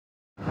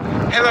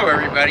Hello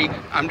everybody,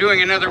 I'm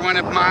doing another one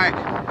of my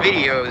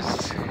videos,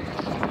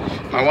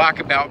 my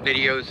walkabout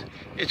videos.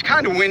 It's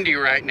kind of windy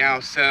right now,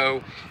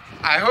 so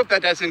I hope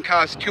that doesn't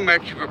cause too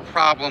much of a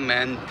problem.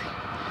 And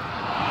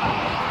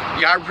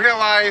yeah, I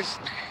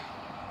realized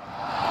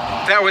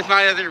that with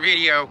my other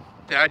video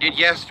that I did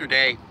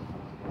yesterday,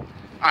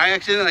 I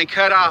accidentally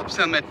cut off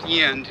some at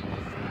the end.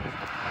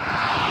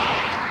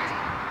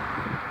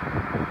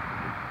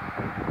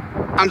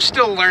 I'm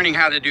still learning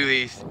how to do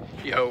these,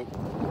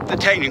 the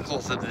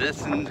technicals of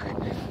this, and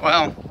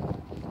well,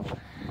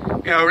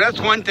 that's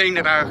one thing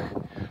that I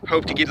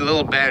hope to get a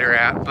little better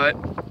at. But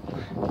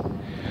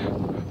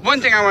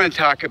one thing I want to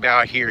talk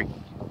about here,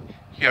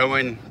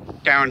 in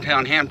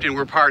downtown Hampton,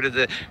 we're part of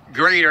the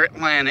greater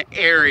Atlanta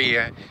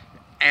area,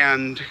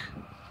 and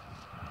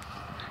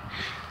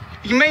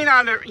you may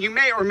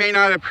or may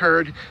not have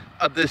heard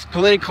of this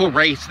political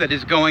race that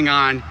is going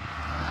on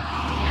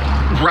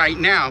right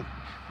now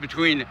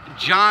between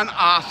Jon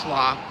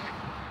Ossoff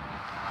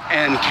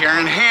and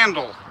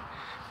Handel.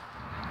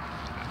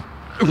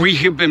 We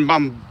have been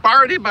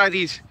bombarded by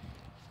these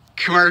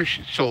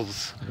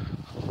commercials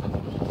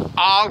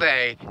all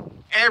day,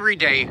 every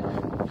day,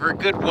 for a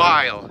good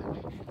while.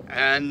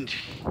 And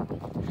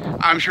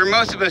I'm sure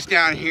most of us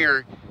down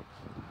here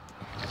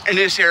in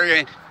this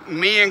area,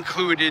 me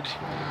included,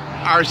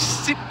 are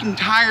sick and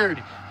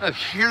tired of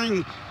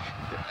hearing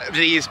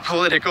these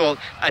political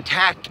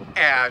attack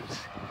ads.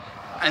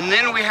 And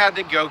then we had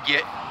to go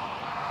get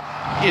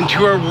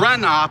into a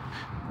runoff,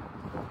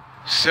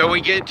 so we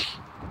get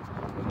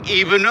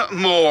even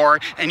more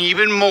and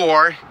even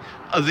more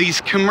of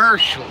these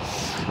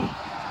commercials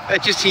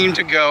that just seem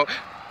to go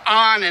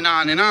on and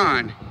on and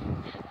on.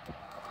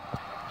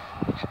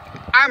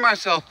 I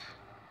myself,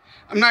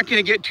 I'm not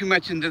going to get too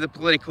much into the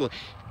political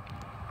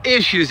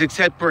issues,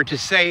 except for to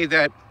say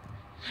that,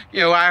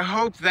 I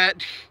hope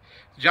that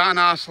Jon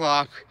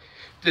Ossoff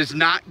does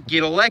not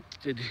get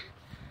elected.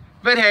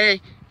 But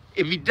hey,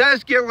 if he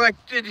does get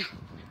elected,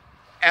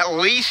 at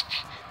least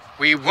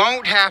we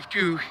won't have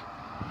to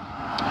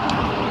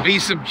be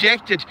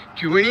subjected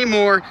to any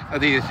more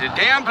of these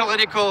damn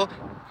political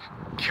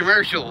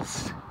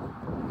commercials.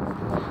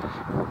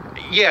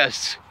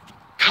 Yes,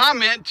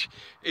 comment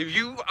if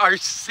you are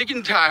sick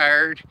and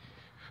tired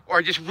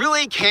or just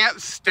really can't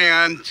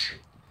stand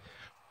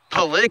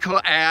political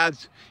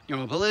ads,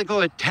 political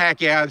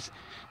attack ads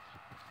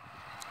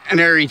and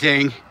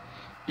everything.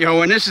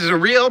 And this is a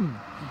real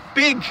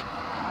big,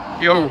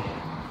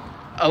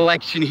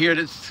 election here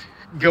that's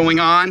going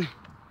on.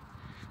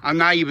 I'm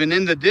not even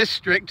in the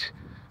district,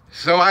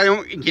 so I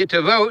don't get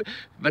to vote,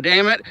 but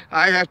damn it,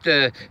 I have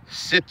to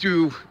sit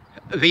through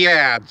the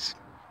ads.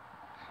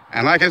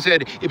 And like I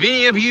said, if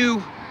any of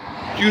you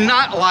do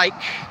not like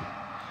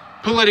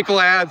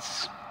political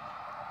ads,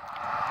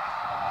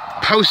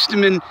 post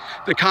them in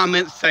the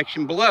comments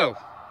section below.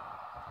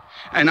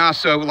 And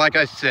also, like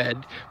I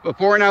said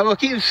before, and I will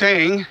keep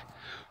saying,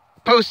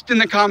 post in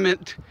the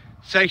comment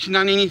section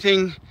on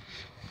anything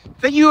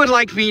that you would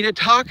like me to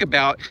talk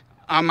about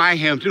on my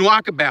Hampton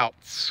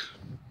walkabouts.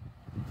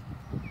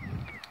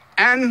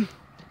 And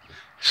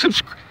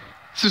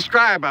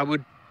subscribe. I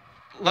would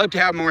love to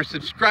have more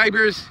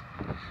subscribers.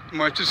 The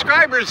more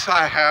subscribers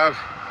I have,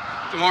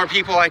 the more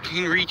people I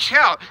can reach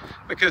out,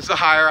 because the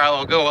higher I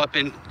will go up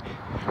in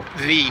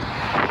the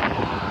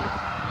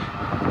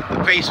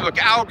Facebook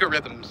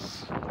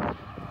algorithms.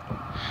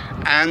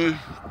 And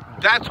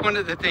that's one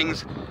of the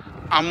things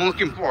I'm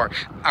looking for.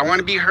 I want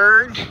to be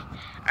heard,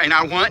 and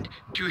I want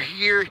to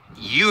hear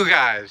you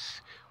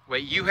guys,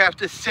 what you have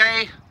to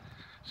say.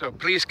 So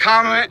please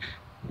comment,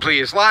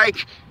 please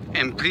like,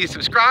 and please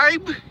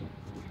subscribe.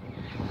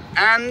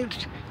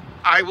 And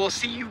I will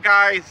see you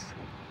guys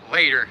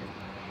later.